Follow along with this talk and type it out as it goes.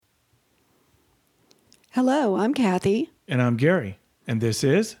Hello, I'm Kathy. And I'm Gary, and this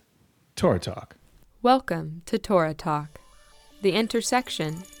is Torah Talk. Welcome to Torah Talk, the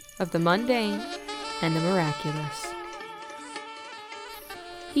intersection of the mundane and the miraculous.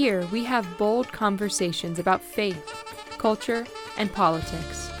 Here we have bold conversations about faith, culture, and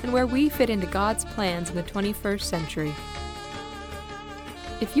politics, and where we fit into God's plans in the 21st century.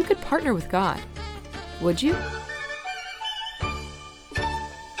 If you could partner with God, would you?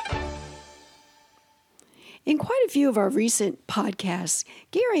 In quite a few of our recent podcasts,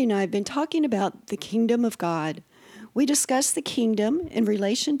 Gary and I have been talking about the kingdom of God. We discussed the kingdom in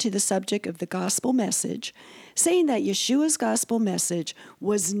relation to the subject of the gospel message, saying that Yeshua's gospel message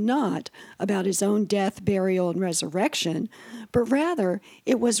was not about his own death, burial, and resurrection, but rather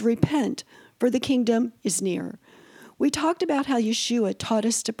it was repent, for the kingdom is near. We talked about how Yeshua taught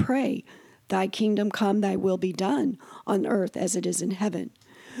us to pray, "Thy kingdom come, thy will be done, on earth as it is in heaven."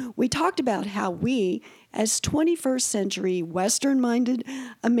 We talked about how we, as 21st century Western-minded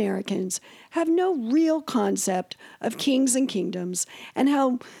Americans, have no real concept of kings and kingdoms and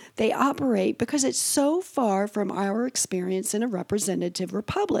how they operate because it's so far from our experience in a representative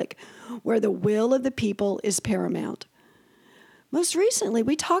republic where the will of the people is paramount. Most recently,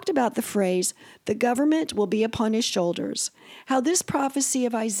 we talked about the phrase, "the government will be upon his shoulders," how this prophecy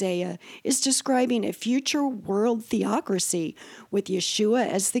of Isaiah is describing a future world theocracy with Yeshua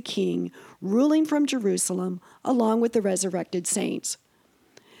as the king, ruling from Jerusalem, along with the resurrected saints.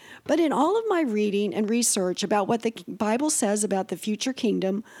 But in all of my reading and research about what the Bible says about the future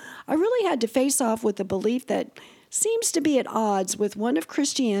kingdom, I really had to face off with the belief that seems to be at odds with one of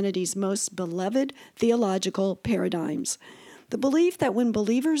Christianity's most beloved theological paradigms. The belief that when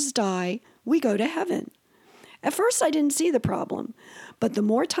believers die, we go to heaven. At first, I didn't see the problem, but the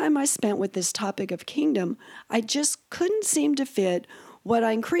more time I spent with this topic of kingdom, I just couldn't seem to fit what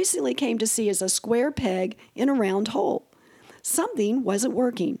I increasingly came to see as a square peg in a round hole. Something wasn't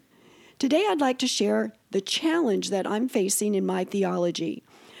working. Today, I'd like to share the challenge that I'm facing in my theology.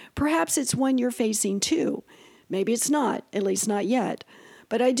 Perhaps it's one you're facing too. Maybe it's not, at least not yet.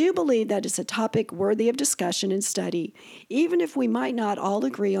 But I do believe that it's a topic worthy of discussion and study, even if we might not all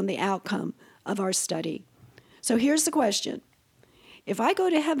agree on the outcome of our study. So here's the question. If I go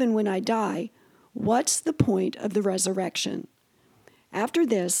to heaven when I die, what's the point of the resurrection? After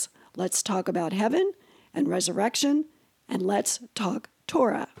this, let's talk about heaven and resurrection, and let's talk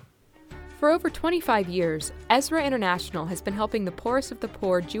Torah. For over 25 years, Ezra International has been helping the poorest of the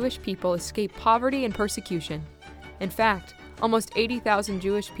poor Jewish people escape poverty and persecution. In fact, almost 80,000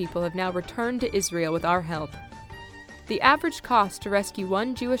 Jewish people have now returned to Israel with our help. The average cost to rescue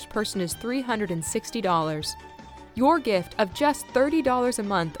one Jewish person is $360. Your gift of just $30 a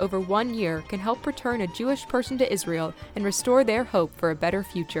month over 1 year can help return a Jewish person to Israel and restore their hope for a better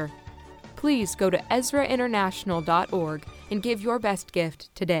future. Please go to EzraInternational.org and give your best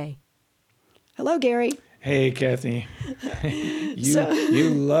gift today. Hello, Gary. Hey, Kathy.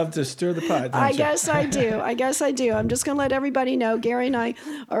 You love to stir the pot, don't you? Guess I do. I'm just going to let everybody know. Gary and I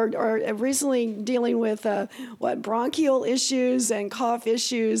are recently dealing with bronchial issues and cough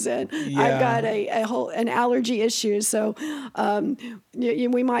issues, and Yeah. I've got an allergy issue. So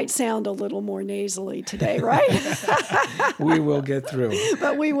we might sound a little more nasally today, right? We will get through.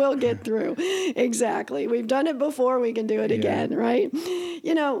 But we will get through. Exactly. We've done it before. We can do it again, right?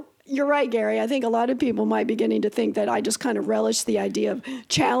 You're right, Gary. I think a lot of people might be beginning to think that I just kind of relish the idea of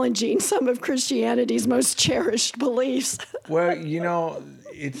challenging some of Christianity's most cherished beliefs. Well,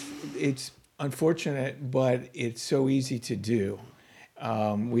 it's unfortunate, but it's so easy to do.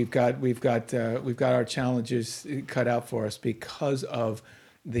 We've got our challenges cut out for us because of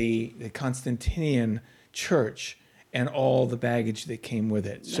the Constantinian church and all the baggage that came with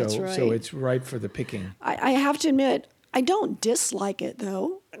it. That's right. So it's ripe for the picking. I have to admit, I don't dislike it,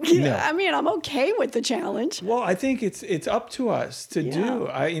 though. No. I mean, I'm okay with the challenge. Well, I think it's up to us to do.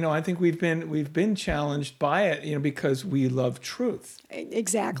 I think we've been challenged by it, because we love truth.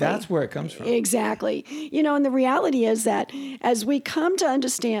 Exactly. That's where it comes from. Exactly. And the reality is that as we come to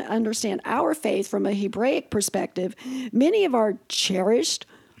understand our faith from a Hebraic perspective, many of our cherished,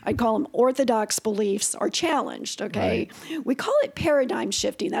 I'd call them orthodox beliefs, are challenged, okay? Right. We call it paradigm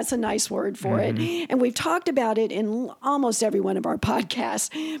shifting. That's a nice word for it. And we've talked about it in almost every one of our podcasts.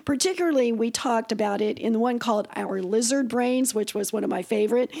 Particularly, we talked about it in the one called Our Lizard Brains, which was one of my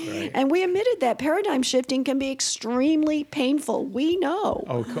favorite. Right. And we admitted that paradigm shifting can be extremely painful. We know.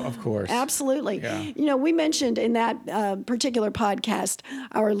 Oh, of course. Absolutely. Yeah. We mentioned in that particular podcast,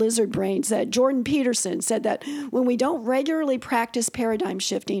 Our Lizard Brains, that Jordan Peterson said that when we don't regularly practice paradigm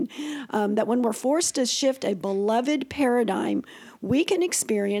shifting, that when we're forced to shift a beloved paradigm, we can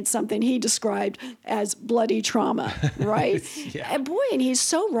experience something he described as bloody trauma, right? Yeah. And boy, and he's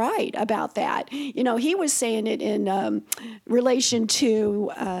so right about that. He was saying it in relation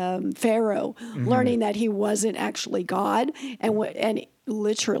to Pharaoh, learning that he wasn't actually God, and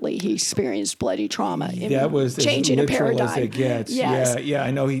literally he experienced bloody trauma. That was changing as a literal paradigm. as it gets. Yes. Yeah.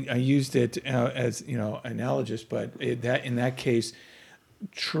 I know I used it as analogous, but in that case,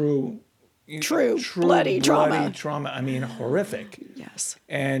 true bloody trauma. I mean, horrific. Yes.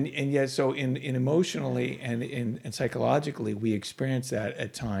 And yet, so in emotionally and in psychologically, we experience that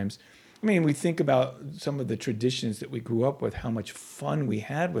at times. I mean, we think about some of the traditions that we grew up with, how much fun we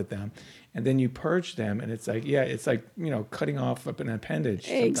had with them, and then you purge them, and it's like cutting off an appendage.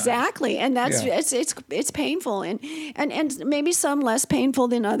 Sometimes. Exactly, and that's it's painful, and maybe some less painful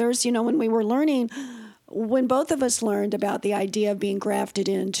than others. When we were learning. When both of us learned about the idea of being grafted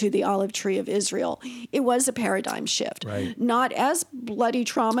into the olive tree of Israel, it was a paradigm shift. Right. Not as bloody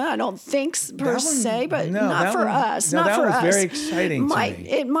trauma, I don't think per se, but not for us. No, not that for was us. very exciting to me.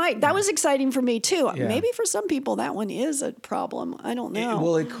 It might. That was exciting for me too. Yeah. Maybe for some people that one is a problem. I don't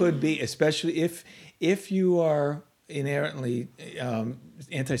know. It could be, especially if you are inherently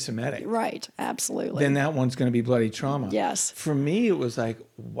anti-Semitic. Right, absolutely. Then that one's going to be bloody trauma. Yes. For me, it was like,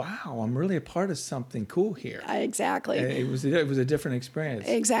 wow, I'm really a part of something cool here. Exactly. It was a different experience.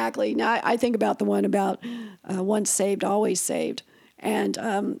 Exactly. Now I think about the one about once saved, always saved. And,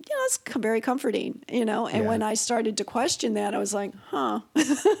 it's very comforting, and when I started to question that, I was like,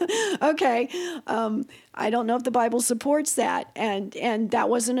 okay, I don't know if the Bible supports that. And that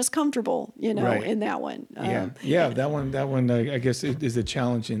wasn't as comfortable, Right. in that one. That one, I guess is a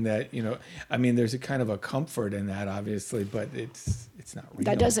challenge in that, I mean, there's a kind of a comfort in that, obviously, but it's not real.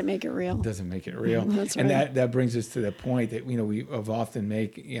 That doesn't make it real. It doesn't make it real. That's and right. that brings us to the point that, we have often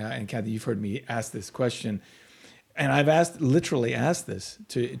make, and Kathy, you've heard me ask this question. And I've literally asked this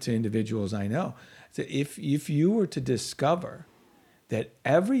to individuals I know. So if you were to discover that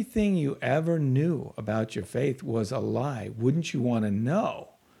everything you ever knew about your faith was a lie, wouldn't you want to know?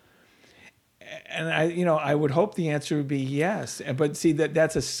 And I would hope the answer would be yes. But see,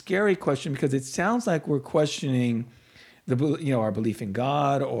 that's a scary question because it sounds like we're questioning our belief in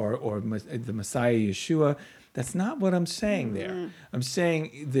God or the Messiah Yeshua. That's not what I'm saying there. I'm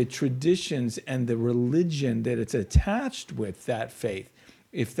saying the traditions and the religion that it's attached with that faith,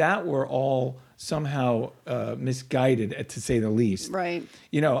 if that were all somehow misguided, to say the least. Right.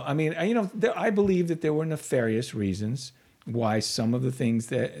 I believe that there were nefarious reasons why some of the things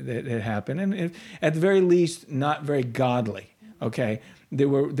that happened, and at the very least, not very godly. Okay, there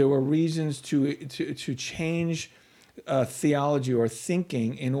were reasons to change theology or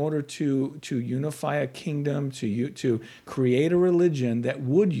thinking in order to unify a kingdom, to create a religion that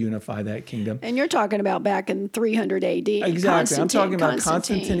would unify that kingdom. And you're talking about back in 300 AD. Exactly. I'm talking about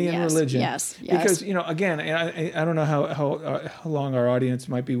Constantinian religion. Yes. Because, again, I don't know how long our audience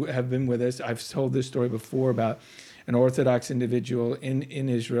have been with us. I've told this story before about an Orthodox individual in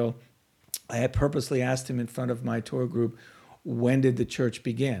Israel. I had purposely asked him in front of my tour group, when did the church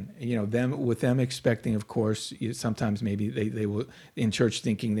begin? Them expecting, of course, sometimes maybe they will, in church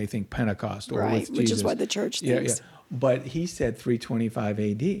thinking, they think Pentecost or with Jesus. Which is what the church thinks. Yeah. But he said 325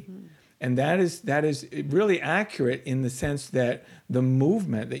 AD. And that is really accurate in the sense that the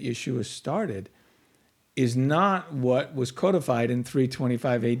movement that Yeshua started is not what was codified in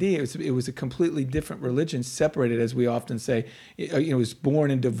 325 AD. It was a completely different religion, separated, as we often say. It was born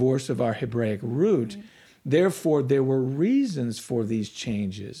in divorce of our Hebraic root. Therefore, there were reasons for these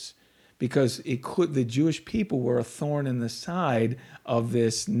changes, because the Jewish people were a thorn in the side of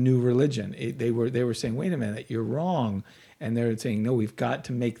this new religion. They were saying, "Wait a minute, you're wrong," and they're saying, "No, we've got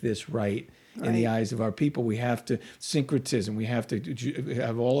to make this right in the eyes of our people. We have to syncretism. We have to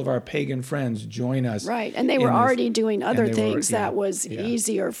have all of our pagan friends join us." Right, and they were already doing other things that was yeah.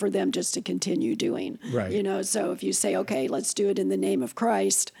 easier for them just to continue doing. Right. So if you say, "Okay, let's do it in the name of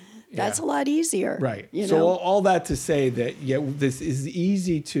Christ." That's a lot easier. Right. So all that to say that, this is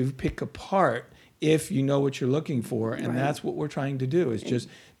easy to pick apart if you know what you're looking for. And that's what we're trying to do, is just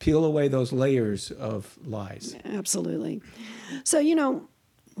peel away those layers of lies. Absolutely. So,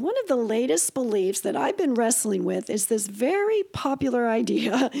 one of the latest beliefs that I've been wrestling with is this very popular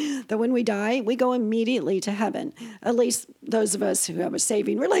idea that when we die, we go immediately to heaven. At least those of us who have a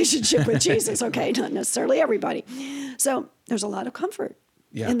saving relationship with Jesus. Okay, not necessarily everybody. So there's a lot of comfort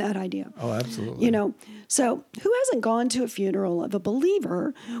in that idea. Oh, absolutely. So who hasn't gone to a funeral of a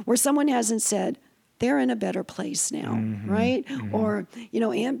believer where someone hasn't said, they're in a better place now, right? Mm-hmm. Or,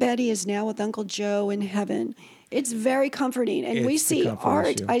 Aunt Betty is now with Uncle Joe in heaven. It's very comforting, and we It's the see comfort art.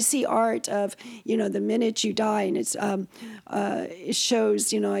 issue. I see art of the minute you die, and it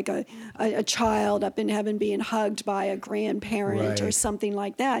shows like a child up in heaven being hugged by a grandparent or Right. something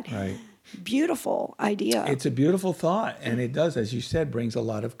like that. Right. Beautiful idea. It's a beautiful thought, and it does, as you said, brings a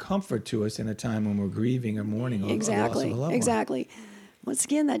lot of comfort to us in a time when we're grieving or mourning or loss of Exactly. a loved one. Exactly. Once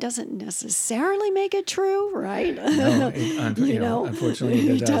again, that doesn't necessarily make it true, right? No, unfortunately,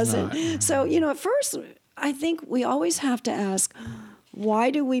 it does doesn't. not. So, at first, I think we always have to ask,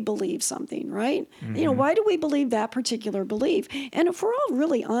 why do we believe something, right? Why do we believe that particular belief? And if we're all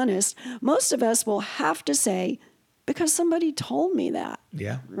really honest, most of us will have to say, because somebody told me that.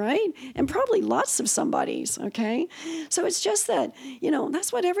 Yeah. Right? And probably lots of somebody's, okay? So it's just that,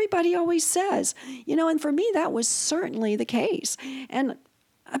 that's what everybody always says. And for me, that was certainly the case. And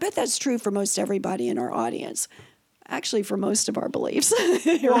I bet that's true for most everybody in our audience. Actually, for most of our beliefs.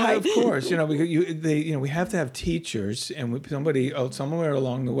 Well, right? of course, because we have to have teachers, and somewhere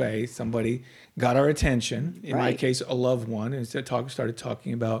along the way, somebody got our attention. In my Right. case, a loved one, and started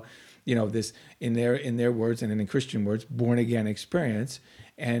talking about, this in their words and in Christian words, born again experience,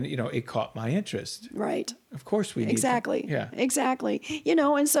 and it caught my interest. Right. Of course, we need Exactly. to, yeah. Exactly.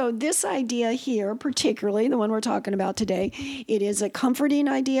 And so this idea here, particularly the one we're talking about today, it is a comforting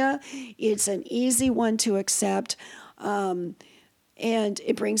idea. It's an easy one to accept. And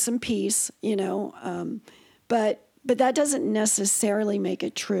it brings some peace, but that doesn't necessarily make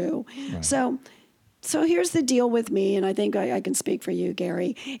it true. Right. So here's the deal with me, and I think I can speak for you,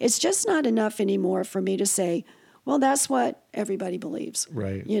 Gary. It's just not enough anymore for me to say, well, that's what everybody believes.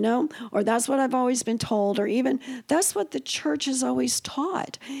 Right. Or that's what I've always been told, or even that's what the church has always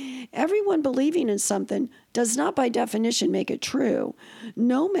taught. Everyone believing in something does not by definition make it true,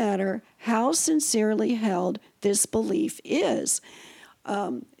 no matter how sincerely held this belief is.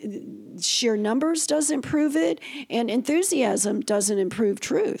 Sheer numbers doesn't prove it, and enthusiasm doesn't improve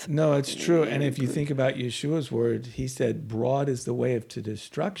truth. No, it's true. And if you think about Yeshua's word, he said, broad is the way to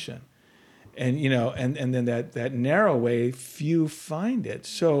destruction. And, and then that narrow way, few find it.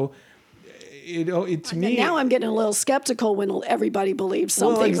 So, to me... Now I'm getting a little skeptical when everybody believes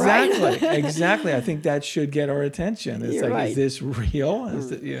something, exactly, right? Exactly. I think that should get our attention. It's You're right. Is this real?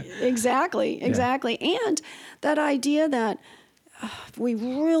 Yeah. Exactly. And that idea that we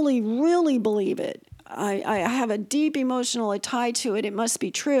really, really believe it. I have a deep emotional tie to it. It must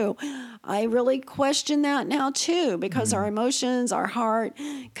be true. I really question that now too, because our emotions, our heart,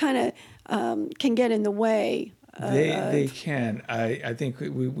 kind of can get in the way. They can. I think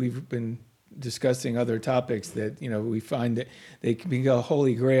we've been discussing other topics that we find that they can be a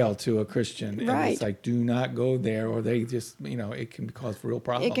holy grail to a Christian, and Right. it's like, do not go there, or they just it can cause real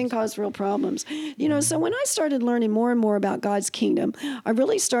problems. It can cause real problems. So when I started learning more and more about God's kingdom, I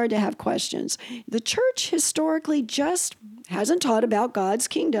really started to have questions. The church historically just hasn't taught about God's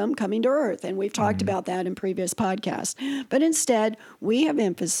kingdom coming to earth, and we've talked about that in previous podcasts. But instead, we have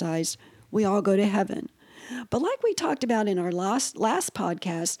emphasized we all go to heaven. But like we talked about in our last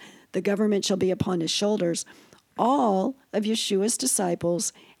podcast, the government shall be upon his shoulders. All of Yeshua's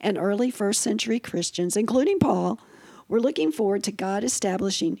disciples and early first century Christians, including Paul, were looking forward to God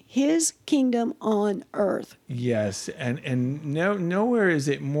establishing his kingdom on earth. Yes, and nowhere is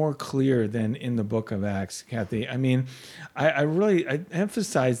it more clear than in the book of Acts, Kathy. I mean, I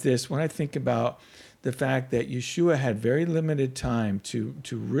emphasize this when I think about the fact that Yeshua had very limited time to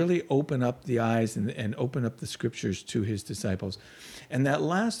really open up the eyes and open up the scriptures to his disciples. And that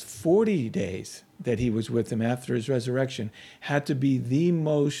last 40 days that he was with them after his resurrection had to be the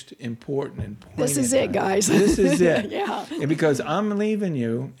most important and poignant. This is it, guys. This is it. Yeah. And because I'm leaving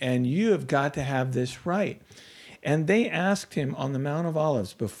you, and you have got to have this right. And they asked him on the Mount of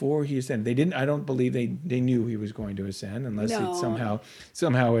Olives before he ascended. They didn't. I don't believe they knew he was going to ascend, unless No. it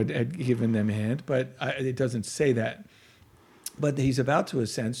somehow had given them a hint. But it doesn't say that. But he's about to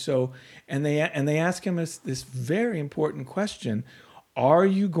ascend. So, and they ask him this very important question: are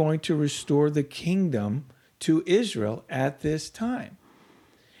you going to restore the kingdom to Israel at this time?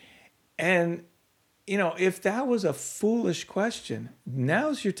 And if that was a foolish question,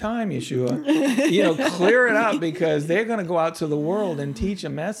 now's your time, Yeshua. Clear it up, because they're going to go out to the world and teach a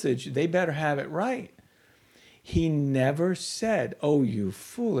message. They better have it right. He never said, oh, you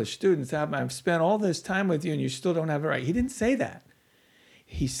foolish students, I've spent all this time with you and you still don't have it right. He didn't say that.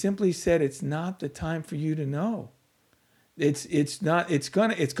 He simply said, it's not the time for you to know. It's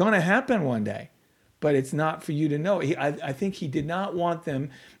gonna happen one day, but it's not for you to know. I think he did not want them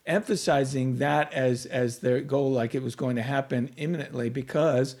emphasizing that as their goal, like it was going to happen imminently,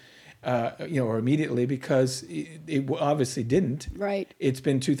 because or immediately, because it obviously didn't. Right. It's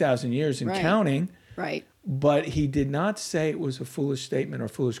been 2,000 years and Right. counting. Right. But he did not say it was a foolish statement or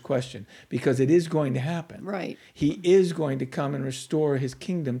foolish question, because it is going to happen. Right. He is going to come and restore his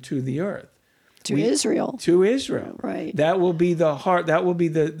kingdom to the earth. To Israel. To Israel. Right. That will be the heart, that will be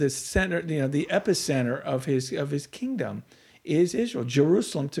the center, the epicenter of his kingdom is Israel,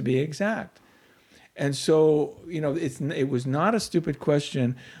 Jerusalem to be exact. And so, it was not a stupid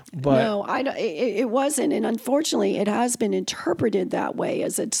question, but no, it wasn't. And unfortunately, it has been interpreted that way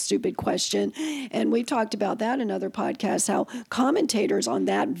as a stupid question. And we've talked about that in other podcasts, how commentators on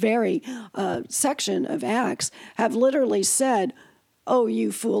that very section of Acts have literally said, "Oh,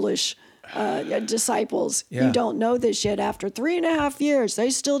 you foolish disciples, Yeah. you don't know this yet. After 3.5 years, they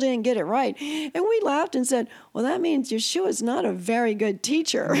still didn't get it right." And we laughed and said, well, that means Yeshua's not a very good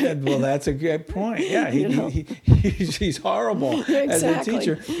teacher. Well, that's a good point. Yeah, he's horrible as a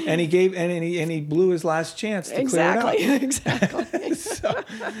teacher, and he blew his last chance to clear it up. Exactly.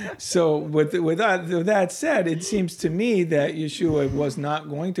 So with that said, it seems to me that Yeshua was not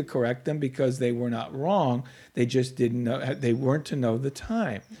going to correct them because they were not wrong. They just didn't know. They weren't to know the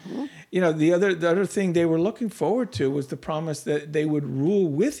time. Mm-hmm. The other thing they were looking forward to was the promise that they would rule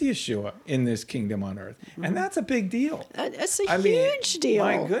with Yeshua in this kingdom on earth, mm-hmm. and that's a big deal. It's a huge deal.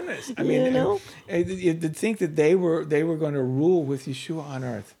 My goodness! To think that they were going to rule with Yeshua on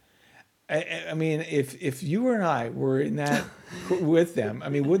earth. I mean, if you and I were in that with them, I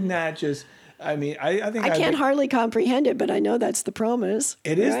mean, wouldn't that just? I mean, I think I can't hardly comprehend it, but I know that's the promise.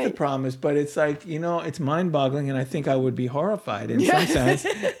 It is the promise, but it's like, it's mind-boggling, and I think I would be horrified in some sense.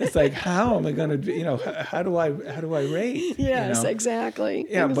 It's like, how am I going to, how do I rate? Yes, exactly.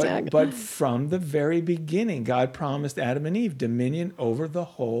 Yeah, exactly. But from the very beginning, God promised Adam and Eve dominion over the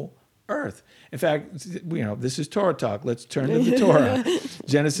whole earth. In fact, this is Torah talk. Let's turn to the Torah.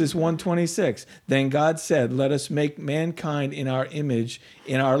 Genesis 1:26. Then God said, "Let us make mankind in our image,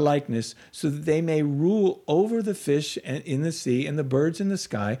 in our likeness, so that they may rule over the fish in the sea and the birds in the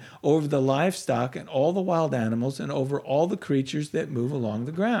sky, over the livestock and all the wild animals, and over all the creatures that move along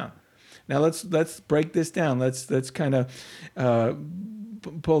the ground." Now let's break this down. Let's kind of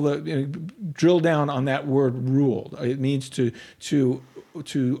drill down on that word "rule." It means to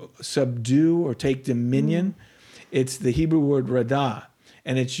subdue or take dominion. It's the Hebrew word radah,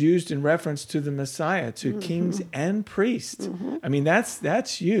 and it's used in reference to the Messiah, to kings and priests. I mean,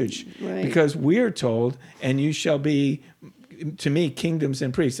 that's huge, because we are told, "And you shall be to me kingdoms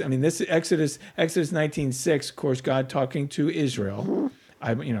and priests." I mean, this is Exodus 19:6, of course, God talking to Israel.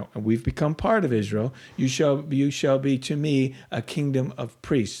 We've become part of Israel. You shall be to me a kingdom of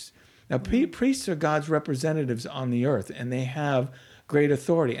priests. Now, priests are God's representatives on the earth, and they have great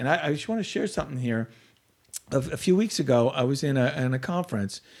authority. And I just want to share something here. A few weeks ago, I was in a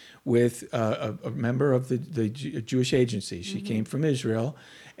conference with a member of the Jewish agency. She came from Israel,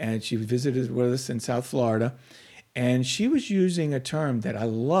 and she visited with us in South Florida. And she was using a term that I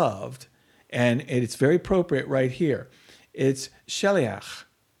loved, and it's very appropriate right here. It's shaliach.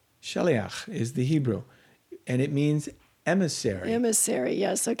 Shaliach is the Hebrew, and it means emissary. Emissary,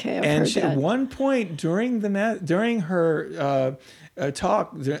 yes, okay, I've and heard that. At one point during her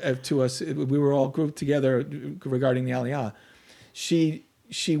talk to us, we were all grouped together regarding the Aliyah. She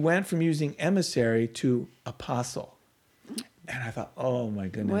went from using emissary to apostle, and I thought, oh my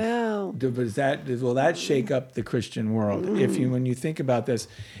goodness, wow! Will that shake up the Christian world? When you think about this,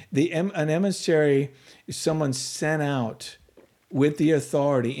 an emissary is someone sent out with the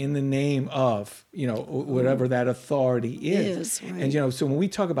authority in the name of, whatever that authority is. Right. And, so when we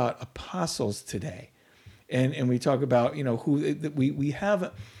talk about apostles today, and we talk about, who we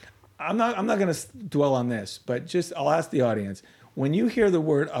have, I'm not going to dwell on this, but I'll ask the audience, when you hear the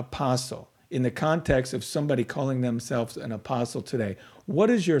word apostle in the context of somebody calling themselves an apostle today, what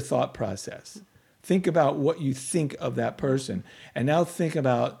is your thought process? Think about what you think of that person. And now think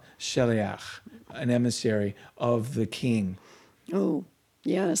about shaliach, an emissary of the king. Oh,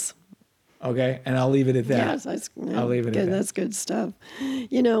 yes. Okay, and I'll leave it at that. Yes, I'll leave it at that. That's good stuff.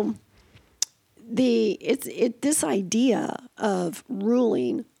 This idea of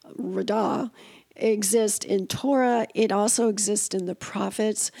ruling, radah, exists in Torah. It also exists in the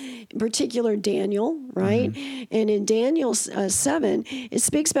prophets, in particular Daniel, right? Mm-hmm. And in Daniel 7, it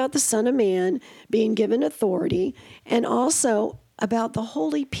speaks about the Son of Man being given authority, and also about the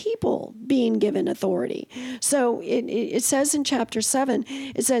holy people being given authority. So it says in chapter 7,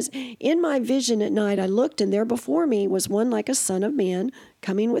 it says, "In my vision at night I looked, and there before me was one like a son of man,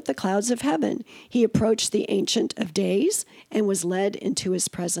 coming with the clouds of heaven. He approached the Ancient of Days and was led into his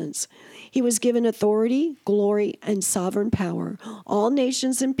presence. He was given authority, glory, and sovereign power. All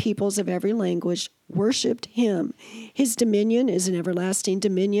nations and peoples of every language worshipped him. His dominion is an everlasting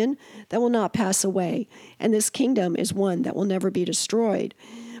dominion that will not pass away, and this kingdom is one that will never be destroyed.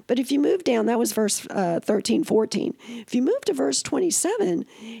 But if you move down, that was verse 13, 14. If you move to verse 27,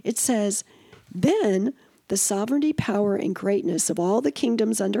 it says, then the sovereignty, power, and greatness of all the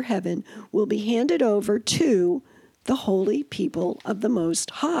kingdoms under heaven will be handed over to the holy people of the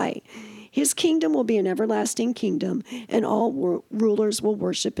Most High. His kingdom will be an everlasting kingdom, and all rulers will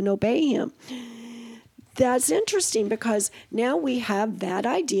worship and obey him. That's interesting because now we have that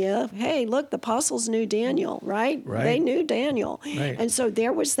idea. Hey, look, the apostles knew Daniel, right? They knew Daniel. Right. And so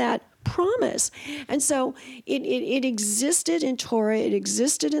there was that promise. And so it existed in Torah, it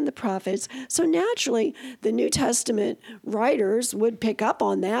existed in the prophets. So naturally, the New Testament writers would pick up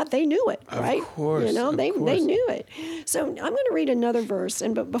on that. They knew it, right? Of course. You know, they knew it. So I'm going to read another verse.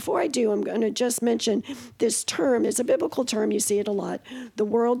 But before I do, I'm going to just mention this term. It's a biblical term. You see it a lot. The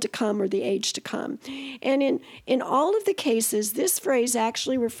world to come or the age to come. And in all of the cases, this phrase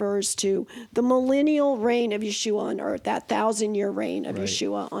actually refers to the millennial reign of Yeshua on earth, that 1,000-year reign of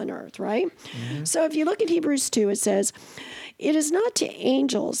Yeshua on earth. Right? Mm-hmm. So if you look at Hebrews 2, it says, it is not to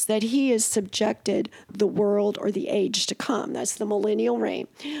angels that he has subjected the world or the age to come. That's the millennial reign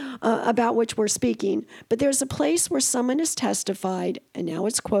about which we're speaking. But there's a place where someone has testified, and now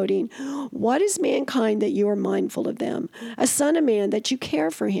it's quoting, what is mankind that you are mindful of them? A son of man that you care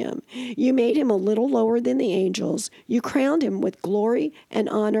for him. You made him a little lower than the angels. You crowned him with glory and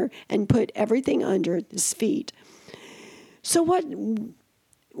honor and put everything under his feet. So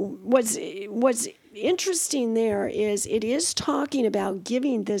what's interesting there is it is talking about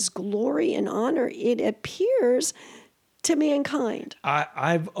giving this glory and honor, it appears, to mankind.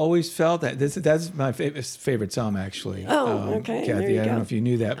 I've always felt that. That's my favorite psalm, actually. Oh, okay. Kathy, I don't know if you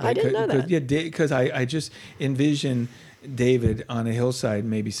knew that. I didn't know that. Yeah, because I just envision David on a hillside,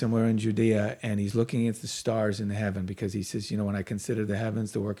 maybe somewhere in Judea, and he's looking at the stars in heaven because he says, when I consider the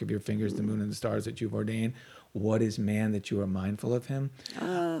heavens, the work of your fingers, the moon and the stars that you've ordained, what is man that you are mindful of him?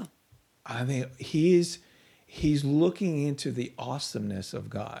 I mean, he's looking into the awesomeness of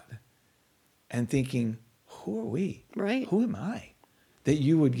God and thinking, who are we? Right. Who am I? That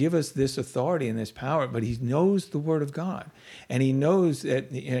you would give us this authority and this power, but he knows the word of God. And he knows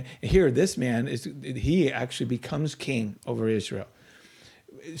that here, this man, he actually becomes king over Israel.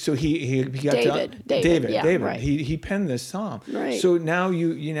 So he got David. Right. He penned this psalm. Right. So now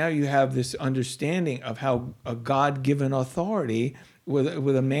you have this understanding of how a God-given authority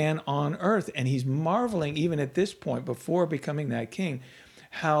with a man on earth, and he's marveling even at this point before becoming that king,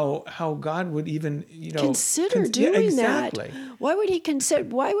 how God would even consider doing exactly. that. Why would he consider?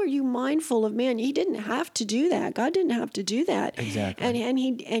 Why were you mindful of man? He didn't have to do that. God didn't have to do that. Exactly. And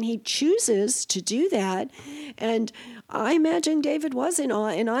he chooses to do that. And I imagine David was in awe,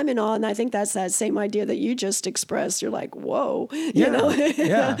 and I'm in awe, and I think that's that same idea that you just expressed. You're like, whoa, you know?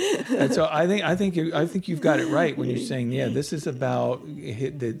 Yeah. And so I think you've got it right when you're saying, this is about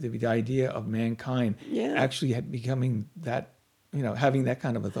the idea of mankind actually becoming that. Having that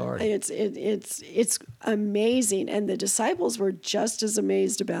kind of authority. It's amazing, and the disciples were just as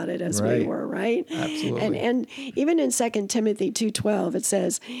amazed about it as we were, right? Absolutely. And even in 2 Timothy 2:12, it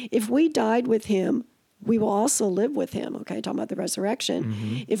says, "If we died with him, we will also live with him." Okay, talking about the resurrection.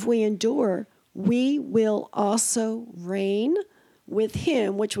 Mm-hmm. If we endure, we will also reign with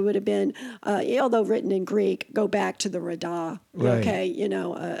him, which would have been, although written in Greek, go back to the Radah,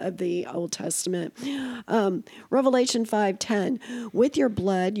 of the Old Testament. Revelation 5:10, with your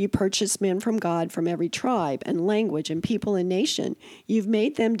blood you purchased men from God from every tribe and language and people and nation. You've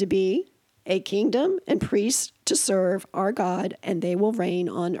made them to be a kingdom and priests to serve our God, and they will reign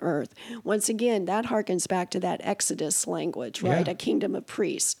on earth. Once again, that harkens back to that Exodus language, right? A kingdom of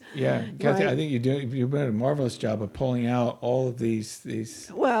priests. Yeah, Kathy, I think you've done a marvelous job of pulling out all of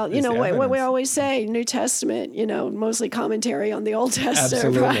these. Well, what we always say, New Testament, mostly commentary on the Old Testament,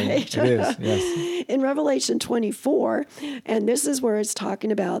 absolutely. Right? It is, yes. In Revelation 24, and this is where it's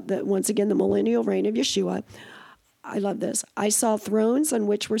talking about once again the millennial reign of Yeshua. I love this. I saw thrones on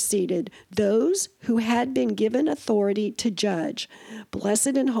which were seated those who had been given authority to judge.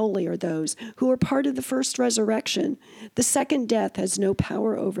 Blessed and holy are those who are part of the first resurrection. The second death has no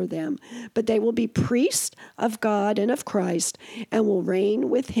power over them, but they will be priests of God and of Christ and will reign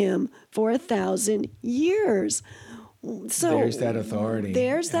with him for 1,000 years. So there's that authority.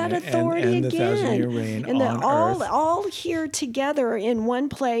 There's that authority and again. the 1,000-year reign and on earth. all here together in one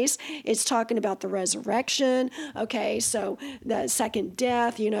place. It's talking about the resurrection. Okay, so the second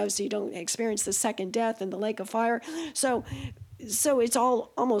death, so you don't experience the second death in the lake of fire. So it's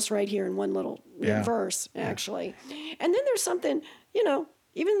all almost right here in one little verse, actually. And then there's something,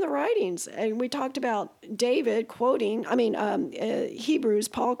 even the writings, and we talked about David quoting, Hebrews,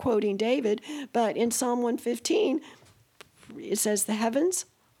 Paul quoting David, but in Psalm 115, it says, the heavens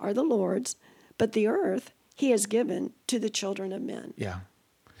are the Lord's, but the earth he has given to the children of men. Yeah.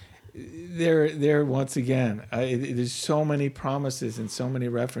 There once again, there's so many promises and so many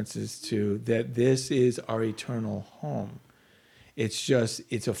references to that this is our eternal home. It's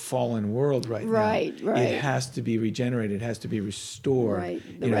a fallen world right now. Right. It has to be regenerated. It has to be restored.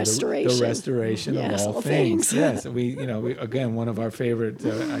 Right. The restoration. The restoration of all things. Yes. We again, one of our favorite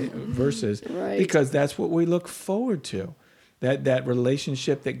verses, right. because that's what we look forward to. That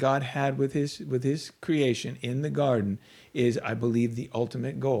relationship that God had with his creation in the garden is, I believe, the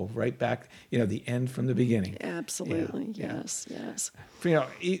ultimate goal. Right back, the end from the beginning. Absolutely. Yeah. Yes.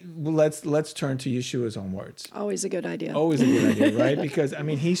 Let's turn to Yeshua's own words. Always a good idea. Always a good idea, right? Because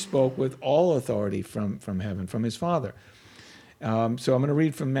he spoke with all authority from heaven, from his Father. So I'm going to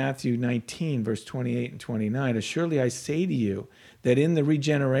read from Matthew 19, verse 28 and 29. Surely I say to you that in the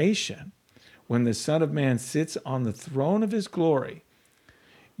regeneration, when the Son of Man sits on the throne of his glory,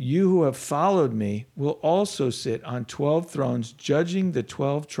 you who have followed me will also sit on 12 thrones, judging the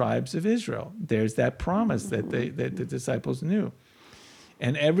 12 tribes of Israel. There's that promise that the disciples knew.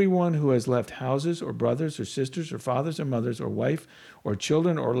 And everyone who has left houses or brothers or sisters or fathers or mothers or wife or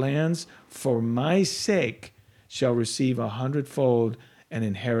children or lands for my sake shall receive 100-fold and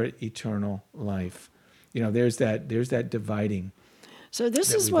inherit eternal life. There's that dividing. So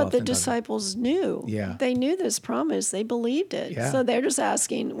this is what the disciples knew. Yeah. They knew this promise. They believed it. Yeah. So they're just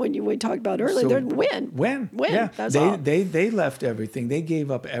asking, when we talked about earlier, when? When? Yeah. That's all. They left everything. They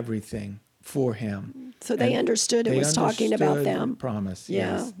gave up everything for him. So they understood it was talking about them. The promise.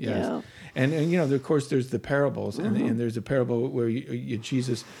 Yeah. Yes. Yeah. And of course, there's the parables, and there's a parable where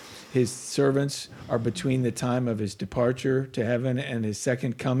Jesus, his servants are between the time of his departure to heaven and his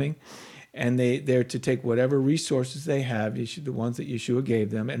second coming. And they're to take whatever resources they have, the ones that Yeshua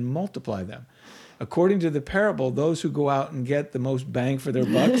gave them, and multiply them. According to the parable, those who go out and get the most bang for their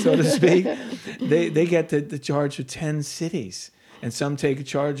buck, so to speak, they get the charge of 10 cities. And some take a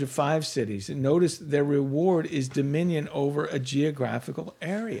charge of 5 cities. And notice their reward is dominion over a geographical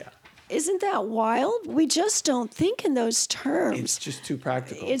area. Isn't that wild? We just don't think in those terms. It's just too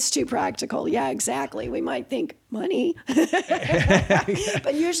practical. It's too practical. Yeah, exactly. We might think money,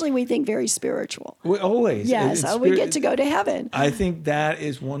 but usually we think very spiritual. Always. Yes, we get to go to heaven. I think that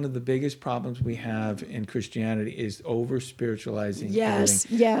is one of the biggest problems we have in Christianity is over-spiritualizing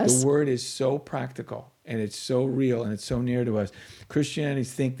everything. Yes. The word is so practical, and it's so real, and it's so near to us.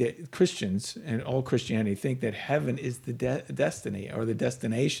 Christians and all Christianity think that heaven is the destiny or the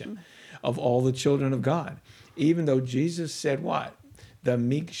destination of all the children of God, even though Jesus said what? The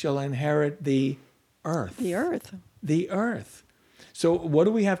meek shall inherit the earth. The earth. The earth. So what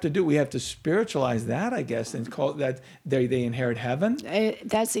do we have to do? We have to spiritualize that, I guess, and call that they inherit heaven.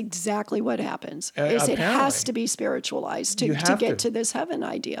 That's exactly what happens. It has to be spiritualized to get to this heaven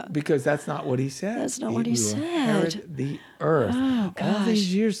idea. Because that's not what he said. That's not what he said. Inherit the earth. Oh, gosh. All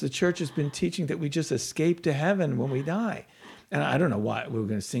these years, the church has been teaching that we just escape to heaven when we die. And I don't know why we were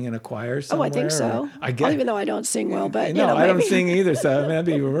going to sing in a choir somewhere. I think so. Even though I don't sing well, but no, I maybe. don't sing either. So that'd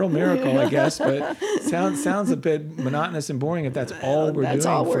be a real miracle, I guess. But sounds a bit monotonous and boring if that's all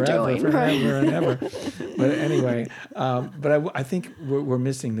we're doing forever and ever. But anyway, I think we're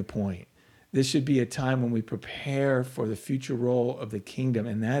missing the point. This should be a time when we prepare for the future role of the kingdom,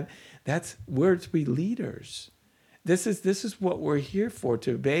 and that's we're to be leaders. This is what we're here for,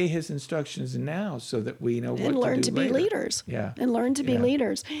 to obey his instructions now so that we know what to do later. And learn to be leaders. Yeah. And learn to be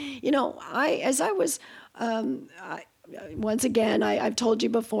leaders. Once again, I've told you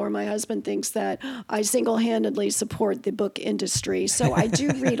before, my husband thinks that I single-handedly support the book industry. So I do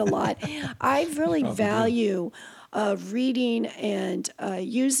read a lot. I really value reading and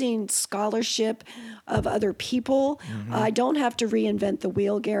using scholarship of other people. I don't have to reinvent the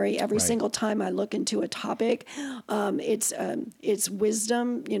wheel, Gary. Every single time I look into a topic, it's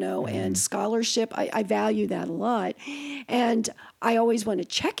wisdom, and scholarship. I value that a lot. And I always want to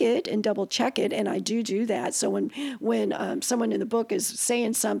check it and double check it, and I do that. So when someone in the book is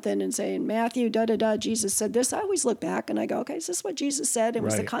saying something and saying, Matthew, Jesus said this, I always look back and I go, okay, is this what Jesus said? And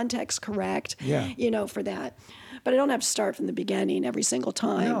was the context correct? Yeah. For that. But I don't have to start from the beginning every single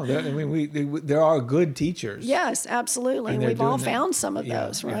time. No, there are good teachers. Yes, absolutely. And we've all found some of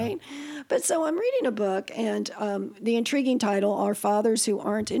those, right? Yeah. But so I'm reading a book, and the intriguing title, Our Fathers Who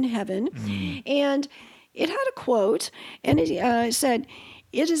Aren't in Heaven. And it had a quote, and it said,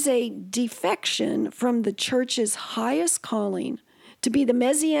 "It is a defection from the church's highest calling to be the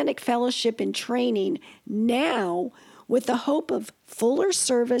Messianic fellowship in training now with the hope of fuller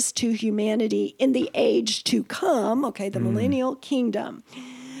service to humanity in the age to come," the millennial kingdom.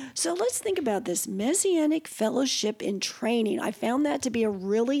 So let's think about this Messianic fellowship in training. I found that to be a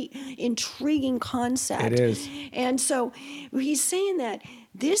really intriguing concept. It is. And so he's saying that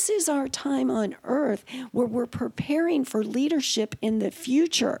this is our time on earth where we're preparing for leadership in the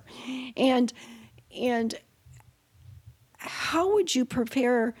future. And how would you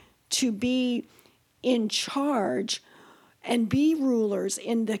prepare to be in charge and be rulers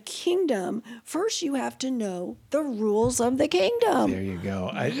in the kingdom? First, you have to know the rules of the kingdom. There you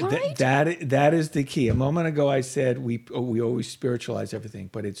go. Right? That is the key. A moment ago, I said we always spiritualize everything,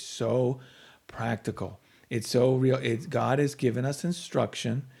 but it's so practical. It's so real. God has given us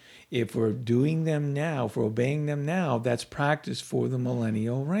instruction. If we're doing them now, if we're obeying them now, that's practice for the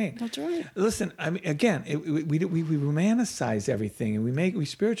millennial reign. That's right. Listen, I mean, again, we romanticize everything and we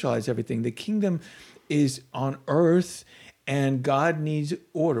spiritualize everything. The kingdom is on earth, and God needs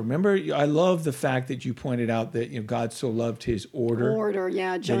order. Remember, I love the fact that you pointed out that God so loved his order.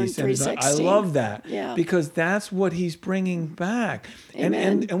 John 3:16. I love that, yeah, because that's what he's bringing back.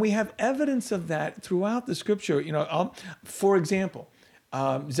 Amen. And we have evidence of that throughout the scripture. For example,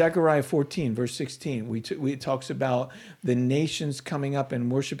 Zechariah 14, verse 16, it talks about the nations coming up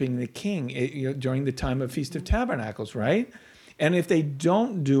and worshiping the king during the time of Feast of Tabernacles, right? And if they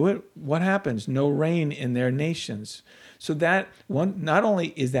don't do it, what happens? No rain in their nations. So that one, not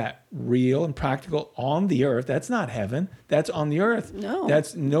only is that real and practical on the earth, that's not heaven, that's on the earth. No.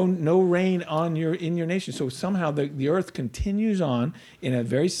 That's no rain in your nation. So somehow the earth continues on in a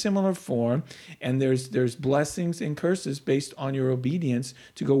very similar form, and there's blessings and curses based on your obedience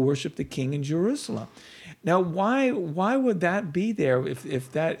to go worship the king in Jerusalem. Now, why would that be there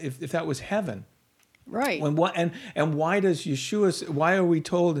if that was heaven? Right. And why does Yeshua? Why are we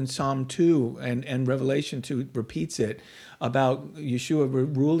told in Psalm 2 and Revelation 2 repeats it about Yeshua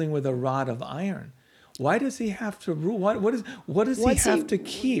ruling with a rod of iron? Why does he have to rule? What does he have to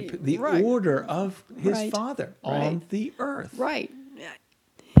keep the order of his Father on the earth? Right.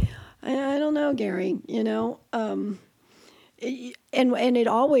 I don't know, Gary. And it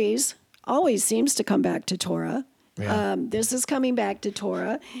always seems to come back to Torah. Yeah. This is coming back to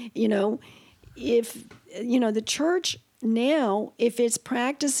Torah. If the church now, if it's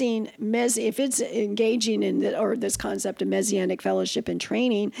practicing, if it's engaging in this concept of messianic fellowship and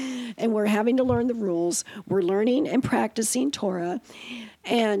training, and we're having to learn the rules, we're learning and practicing Torah,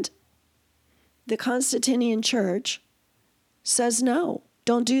 and the Constantinian church says no.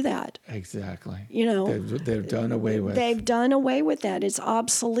 Don't do that. Exactly. They've done away with. They've done away with that. It's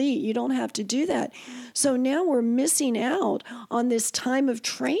obsolete. You don't have to do that. So now we're missing out on this time of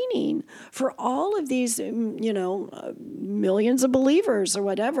training for all of these, millions of believers or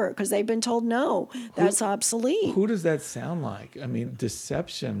whatever, because they've been told no, that's obsolete. Who does that sound like? I mean,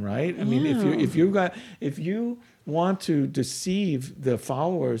 deception, right? I mean, if you want to deceive the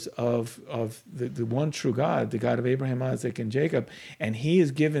followers of the one true God, the God of Abraham, Isaac, and Jacob, and he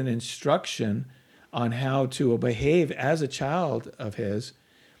is given instruction on how to behave as a child of his,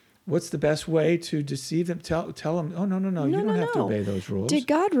 what's the best way to deceive them? Tell them, oh, no, you don't have to obey those rules. Did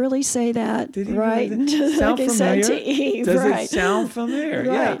God really say that? Did he right? Really sound like familiar? To Eve, Does right. it sound familiar? Right.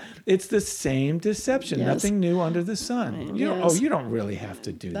 Yeah. It's the same deception. Yes. Nothing new under the sun. You don't really have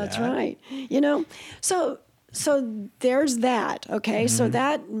to do That's that. That's right. So there's that, okay? Mm-hmm. So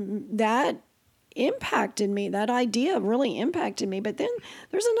that impacted me. That idea really impacted me. But then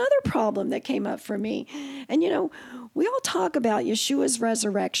there's another problem that came up for me. And, we all talk about Yeshua's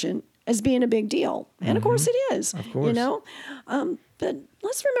resurrection as being a big deal. And of course it is. Of course. But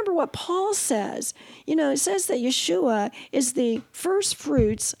let's remember what Paul says. It says that Yeshua is the first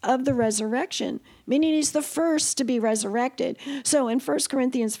fruits of the resurrection, meaning he's the first to be resurrected. So in 1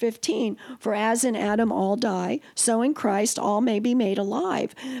 Corinthians 15, for as in Adam all die, so in Christ all may be made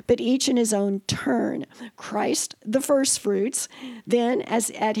alive, but each in his own turn. Christ, the first fruits, then as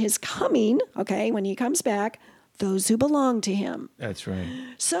at his coming, when he comes back, those who belong to him. That's right.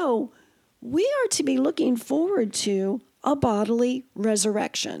 So we are to be looking forward to a bodily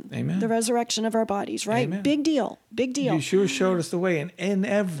resurrection. Amen. The resurrection of our bodies, right? Amen. Big deal. Big deal. Yeshua showed us the way in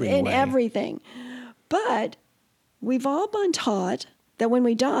every In way. everything. But we've all been taught that when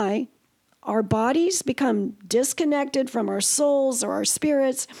we die, our bodies become disconnected from our souls or our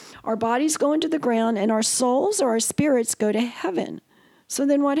spirits. Our bodies go into the ground, and our souls or our spirits go to heaven. So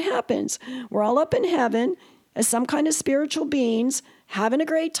then what happens? We're all up in heaven as some kind of spiritual beings, having a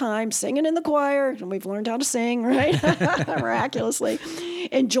great time, singing in the choir, and we've learned how to sing, right? Miraculously.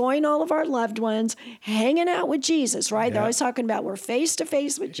 Enjoying all of our loved ones, hanging out with Jesus, right? Yeah. They're always talking about we're face to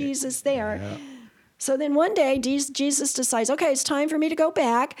face with Jesus there. Yeah. So then one day, Jesus decides, okay, it's time for me to go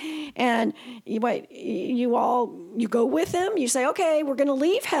back. And you go with him. You say, okay, we're going to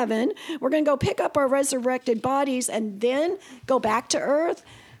leave heaven. We're going to go pick up our resurrected bodies and then go back to earth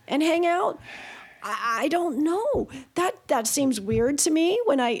and hang out. I don't know. That seems weird to me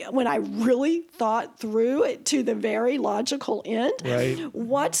when I really thought through it to the very logical end. Right.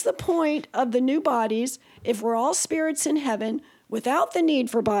 What's the point of the new bodies if we're all spirits in heaven without the need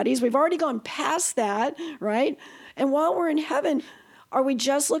for bodies? We've already gone past that, right? And while we're in heaven, are we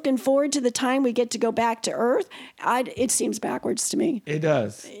just looking forward to the time we get to go back to earth? It seems backwards to me. It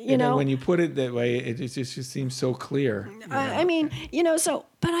does. You know? When you put it that way, it just seems so clear. I mean,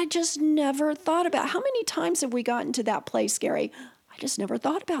 but I just never thought about how many times have we gotten to that place, Gary? I just never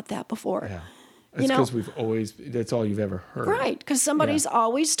thought about that before. Yeah. It's because that's all you've ever heard. Right, because somebody's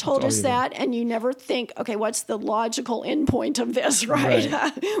always told us that, and you never think, okay, what's the logical endpoint of this, right?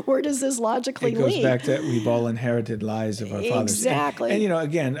 Where does this logically lead? It goes back to we've all inherited lies of our fathers. Exactly. And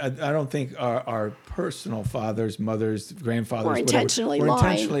again, I don't think our personal fathers, mothers, grandfathers were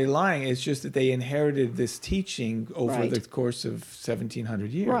intentionally lying. It's just that they inherited this teaching over the course of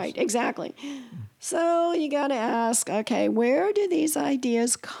 1,700 years. Right, exactly. So you got to ask, okay, where do these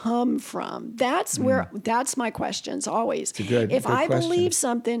ideas come from? That's my questions always. It's a good If I question. believe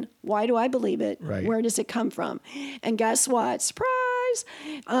something, why do I believe it? Right. Where does it come from? And guess what? Surprise!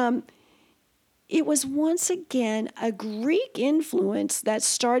 It was once again a Greek influence that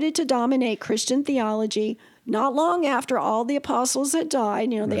started to dominate Christian theology not long after all the apostles had died,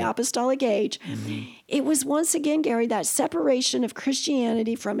 the apostolic age. Mm-hmm. It was once again, Gary, that separation of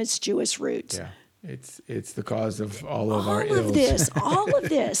Christianity from its Jewish roots. Yeah. It's the cause of all of our ills. All of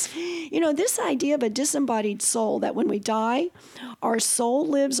this. This idea of a disembodied soul, that when we die, our soul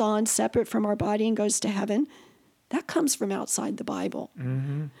lives on separate from our body and goes to heaven, that comes from outside the Bible.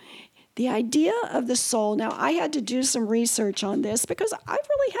 Mm-hmm. The idea of the soul, now I had to do some research on this because I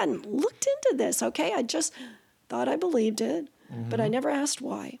really hadn't looked into this, okay? I just thought I believed it, but I never asked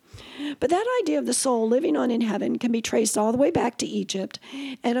why. But that idea of the soul living on in heaven can be traced all the way back to Egypt.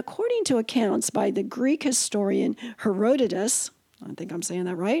 And according to accounts by the Greek historian Herodotus, I think I'm saying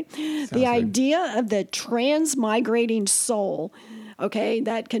that right, the idea of the transmigrating soul, okay,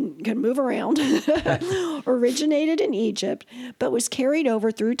 that can move around, originated in Egypt, but was carried over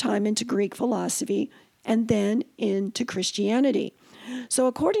through time into Greek philosophy and then into Christianity. So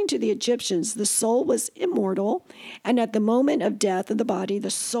according to the Egyptians, the soul was immortal, and at the moment of death of the body,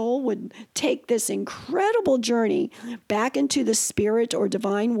 the soul would take this incredible journey back into the spirit or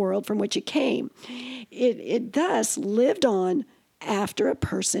divine world from which it came. It thus lived on after a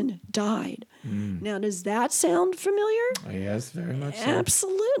person died. Now, does that sound familiar? Yes, very much so.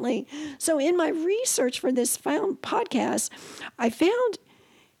 Absolutely. So in my research for this podcast, I found,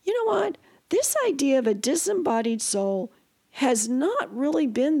 what? This idea of a disembodied soul has not really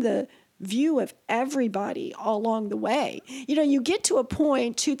been the view of everybody all along the way. You get to a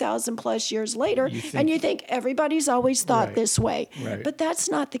point 2,000 plus years later, and you think everybody's always thought this way. Right. But that's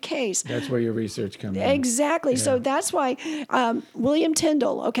not the case. That's where your research comes in. Exactly. Yeah. So that's why William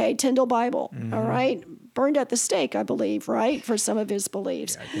Tyndale, Tyndale Bible, all right, burned at the stake, I believe, right, for some of his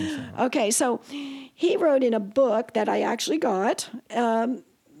beliefs. Yeah, I think so. Okay, so he wrote in a book that I actually got,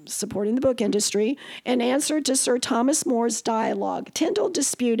 supporting the book industry, an answer to Sir Thomas More's dialogue. Tyndale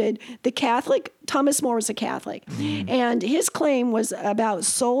disputed Thomas More was a Catholic, and his claim was about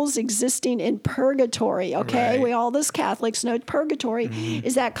souls existing in purgatory, okay? Right. All those Catholics know purgatory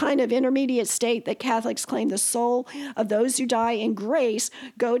is that kind of intermediate state that Catholics claim the soul of those who die in grace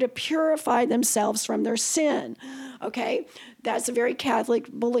go to purify themselves from their sin, okay? That's a very Catholic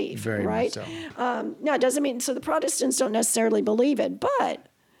belief, very right? much so. Now, it doesn't mean, so the Protestants don't necessarily believe it, but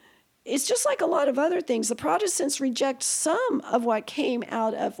it's just like a lot of other things. The Protestants reject some of what came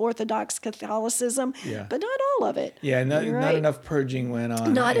out of Orthodox Catholicism, but not all of it. Yeah, not enough purging went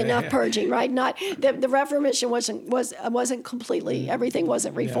on. Not enough purging, right? Not the Reformation wasn't completely, everything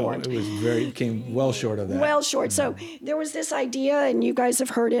wasn't reformed. No, it came well short of that. Well short. So there was this idea, and you guys have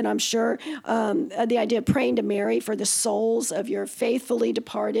heard it, I'm sure, the idea of praying to Mary for the souls of your faithfully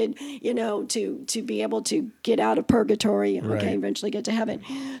departed, to be able to get out of purgatory, eventually get to heaven.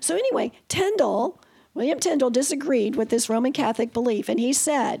 So anyway, William Tyndale disagreed with this Roman Catholic belief, and he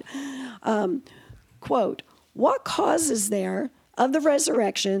said, quote, "What cause is there of the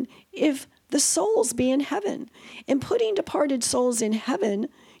resurrection if the souls be in heaven? In putting departed souls in heaven,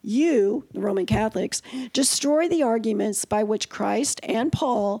 you, the Roman Catholics, destroy the arguments by which Christ and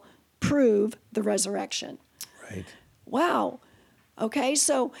Paul prove the resurrection." Right. Wow. Okay,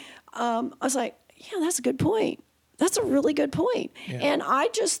 so I was like, yeah, that's a good point. That's a really good point. Yeah. And I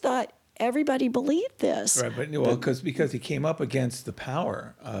just thought everybody believed this. Right, but because he came up against the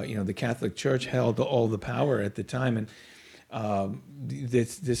power. The Catholic Church held all the power at the time, and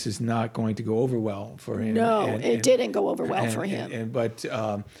this is not going to go over well for him. No, it didn't go over well for him. But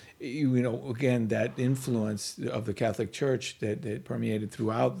again, that influence of the Catholic Church that permeated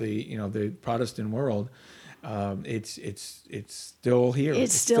throughout the Protestant world. It's still here.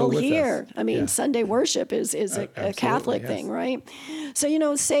 It's still here. Us. I mean, Sunday worship is a Catholic thing, right?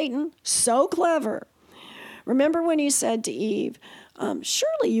 So, Satan, so clever. Remember when he said to Eve,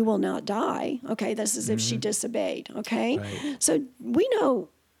 surely you will not die. Okay, that's as if she disobeyed, okay? Right. So we know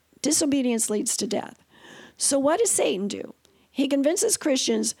disobedience leads to death. So what does Satan do? He convinces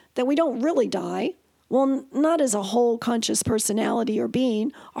Christians that we don't really die. Well, not as a whole conscious personality or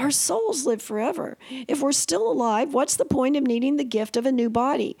being. Our souls live forever. If we're still alive, what's the point of needing the gift of a new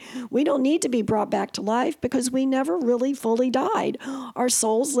body? We don't need to be brought back to life because we never really fully died. Our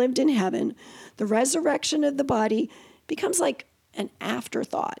souls lived in heaven. The resurrection of the body becomes like an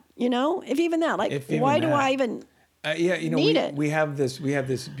afterthought, if even that, why do I even need it? We have this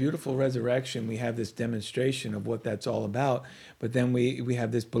beautiful resurrection. We have this demonstration of what that's all about. But then we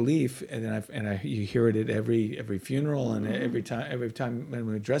have this belief, you hear it at every funeral and every time when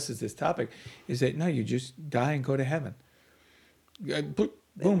we addresses this topic, is that no, you just die and go to heven.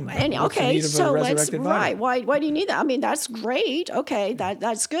 Boom. And okay, so let's right. Why do you need that? I mean, that's great. Okay,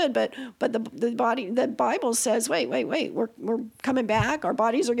 that's good. But the Bible says, wait, we're coming back. Our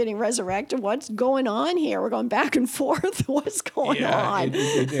bodies are getting resurrected. What's going on here? We're going back and forth. What's going on?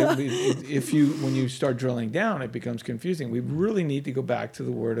 When you start drilling down, it becomes confusing. We really need to go back to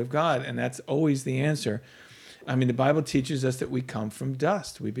the Word of God, and that's always the answer. I mean, the Bible teaches us that we come from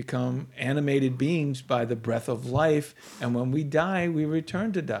dust. We become animated beings by the breath of life, and when we die, we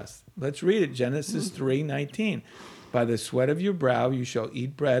return to dust. Let's read it, Genesis 3:19. By the sweat of your brow you shall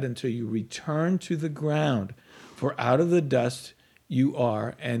eat bread until you return to the ground, for out of the dust you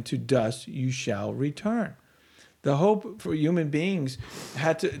are, and to dust you shall return. The hope for human beings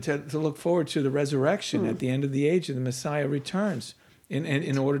had to look forward to the resurrection at the end of the age, and the Messiah returns.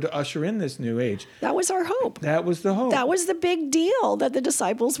 In order to usher in this new age. That was our hope. That was the hope. That was the big deal that the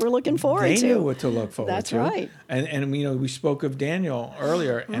disciples were looking forward to. They knew what to look forward to. That's right. And we spoke of Daniel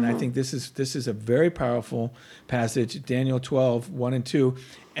earlier, and I think this is a very powerful passage, Daniel 12, 1 and 2.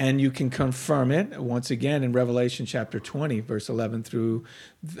 And you can confirm it once again in Revelation chapter 20, verse 11 through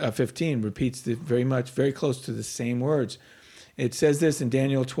 15. Repeats very close to the same words. It says this in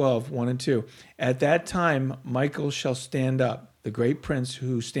Daniel 12, 1 and 2. At that time, Michael shall stand up, the great prince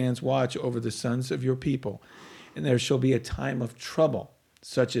who stands watch over the sons of your people, and there shall be a time of trouble,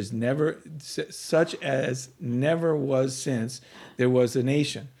 such as never was since there was a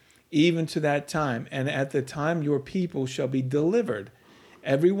nation, even to that time. And at the time your people shall be delivered,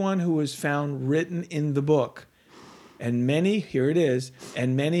 everyone who is found written in the book. And many, here it is,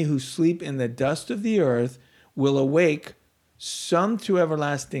 and many who sleep in the dust of the earth will awake, some to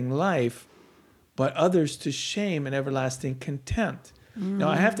everlasting life, but others to shame and everlasting contempt. Now,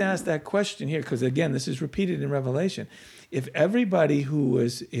 I have to ask that question here because, again, this is repeated in Revelation. If everybody who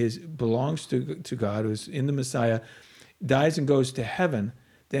belongs to God, who's in the Messiah, dies and goes to heaven,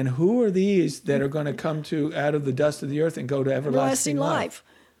 then who are these that are going to come out of the dust of the earth and go to everlasting life?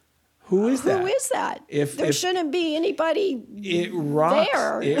 Who is that? Who is that? There shouldn't be anybody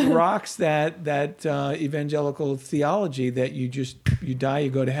there. It rocks that evangelical theology that you die, you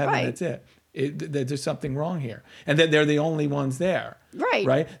go to heaven, right. That's it. There's something wrong here, and that they're the only ones there.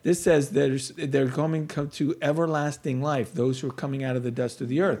 Right. This says they're coming to everlasting life. Those who are coming out of the dust of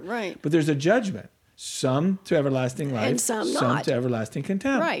the earth. Right. But there's a judgment. some to everlasting life, And some not. to everlasting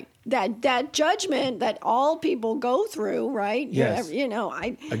contempt. Right. That judgment that all people go through, right? Yes.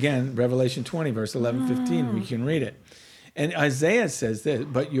 Again, Revelation 20, verse 11, 15, we can read it. And Isaiah says this,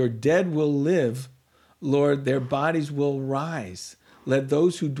 but your dead will live, Lord, their bodies will rise. Let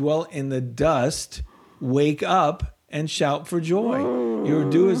those who dwell in the dust wake up and shout for joy. Your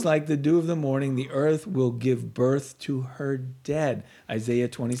dew is like the dew of the morning. The earth will give birth to her dead. Isaiah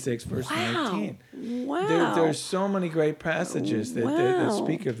 26, verse 19. Wow. There's so many great passages that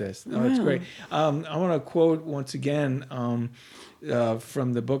speak of this. Oh, it's great. I want to quote once again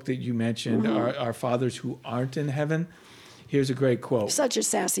from the book that you mentioned, Our Fathers Who Aren't in Heaven. Here's a great quote. Such a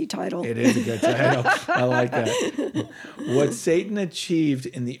sassy title. It is a good title. I like that. What Satan achieved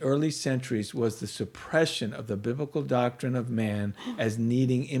in the early centuries was the suppression of the biblical doctrine of man as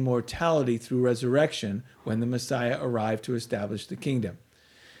needing immortality through resurrection when the Messiah arrived to establish the kingdom.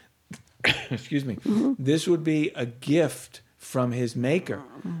 Excuse me. This would be a gift from his maker.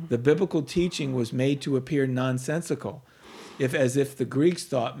 The biblical teaching was made to appear nonsensical, as if the Greeks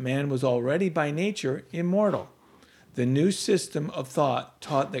thought man was already by nature immortal. The new system of thought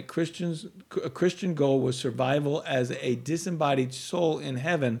taught that a Christian goal was survival as a disembodied soul in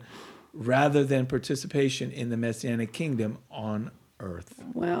heaven rather than participation in the Messianic kingdom on earth.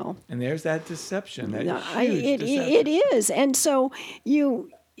 Wow. And there's that deception, that it huge deception. It is. And so you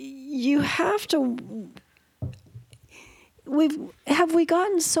have to... Have we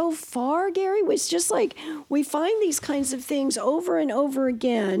gotten so far, Gary? It's just like we find these kinds of things over and over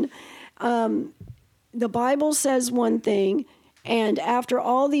again. The Bible says one thing, and after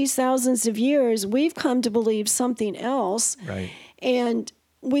all these thousands of years, we've come to believe something else. Right. And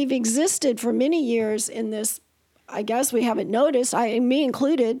we've existed for many years in this. I guess we haven't noticed, me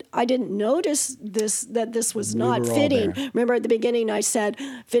included, I didn't notice that this was not fitting. Remember at the beginning I said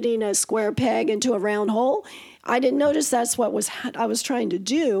fitting a square peg into a round hole? I didn't notice that's what I was trying to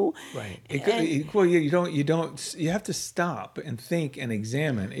do. Right. You have to stop and think and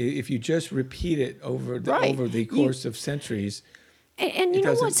examine. If you just repeat it over the course of centuries. And you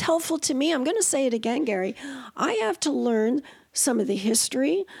know what's helpful to me? I'm going to say it again, Gary. I have to learn some of the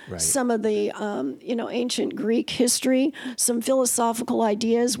history, some of the ancient Greek history, some philosophical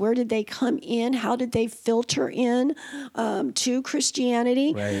ideas. Where did they come in? How did they filter in to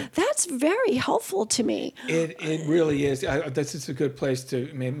Christianity? Right. That's very helpful to me. It really is. This is a good place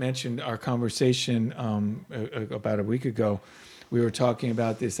to mention our conversation about a week ago. We were talking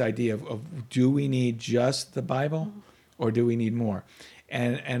about this idea of do we need just the Bible or do we need more?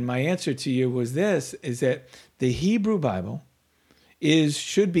 And my answer to you was this, is that the Hebrew Bible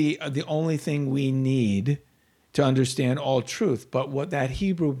should be the only thing we need to understand all truth. But what that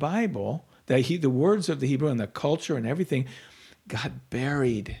Hebrew Bible, the words of the Hebrew and the culture and everything got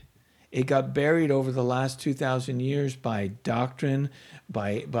buried. It got buried over the last 2,000 years by doctrine,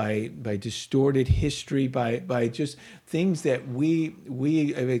 by distorted history, by just things that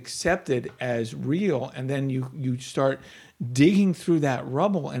we have accepted as real. And then you start digging through that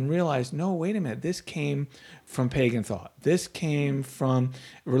rubble and realize, no, wait a minute, this came from pagan thought. This came from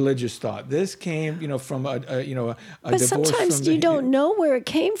religious thought. This came, from a divorce. But sometimes you don't know where it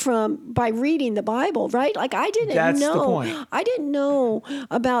came from by reading the Bible, right? Like I didn't know. That's the point. I didn't know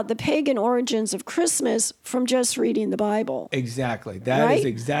about the pagan origins of Christmas from just reading the Bible. Exactly. That is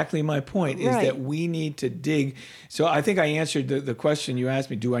exactly my point, is that we need to dig. So I think I answered the question you asked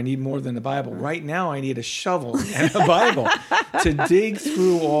me, do I need more than the Bible? Right now I need a shovel and a Bible to dig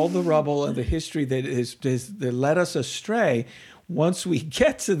through all the rubble of the history that led us astray. Once we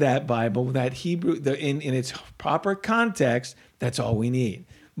get to that Bible, that Hebrew, in its proper context, that's all we need.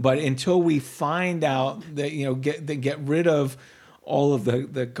 But until we find out that, get rid of all of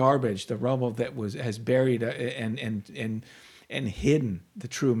the garbage, the rubble that has buried and hidden the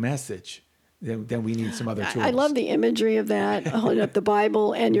true message, then we need some other tools. I love the imagery of that, holding up the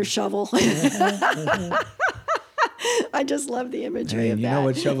Bible and your shovel. I just love the imagery of that. You know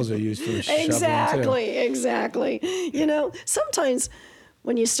what shovels are used for? Exactly. Sometimes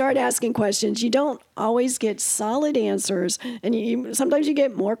when you start asking questions, you don't always get solid answers, and sometimes you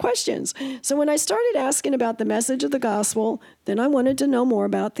get more questions. So when I started asking about the message of the gospel, then I wanted to know more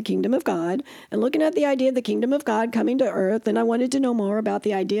about the kingdom of God, and looking at the idea of the kingdom of God coming to earth, then I wanted to know more about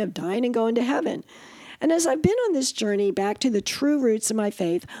the idea of dying and going to heaven. And as I've been on this journey back to the true roots of my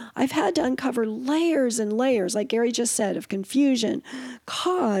faith, I've had to uncover layers and layers, like Gary just said, of confusion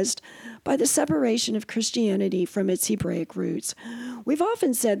caused by the separation of Christianity from its Hebraic roots. We've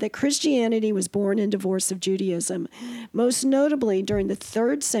often said that Christianity was born in divorce of Judaism, most notably during the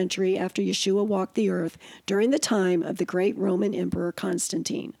 3rd century after Yeshua walked the earth, during the time of the great Roman Emperor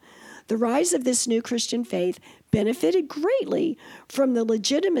Constantine. The rise of this new Christian faith benefited greatly from the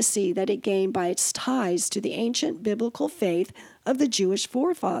legitimacy that it gained by its ties to the ancient biblical faith of the Jewish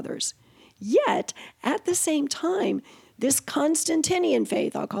forefathers. Yet, at the same time, this Constantinian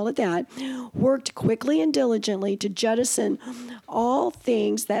faith, I'll call it that, worked quickly and diligently to jettison all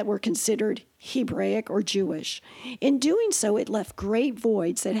things that were considered Hebraic or Jewish. In doing so, it left great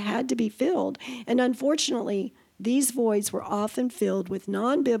voids that had to be filled, and unfortunately, these voids were often filled with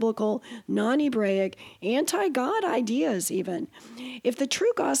non-biblical, non-Hebraic, anti-God ideas even. If the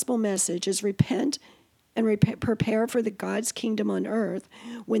true gospel message is repent and prepare for the God's kingdom on earth,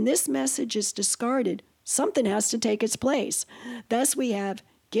 when this message is discarded, something has to take its place. Thus we have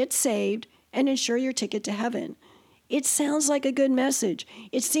get saved and ensure your ticket to heaven. It sounds like a good message.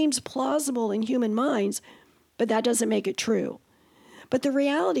 It seems plausible in human minds, but that doesn't make it true. But the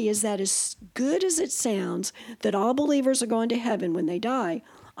reality is that as good as it sounds that all believers are going to heaven when they die,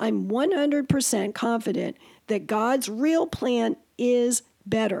 I'm 100% confident that God's real plan is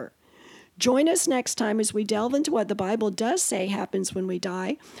better. Join us next time as we delve into what the Bible does say happens when we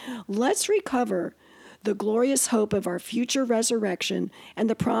die. Let's recover the glorious hope of our future resurrection and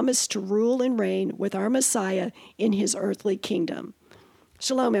the promise to rule and reign with our Messiah in his earthly kingdom.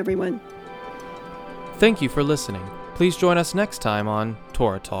 Shalom, everyone. Thank you for listening. Please join us next time on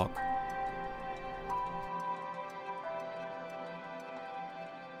Torah Talk.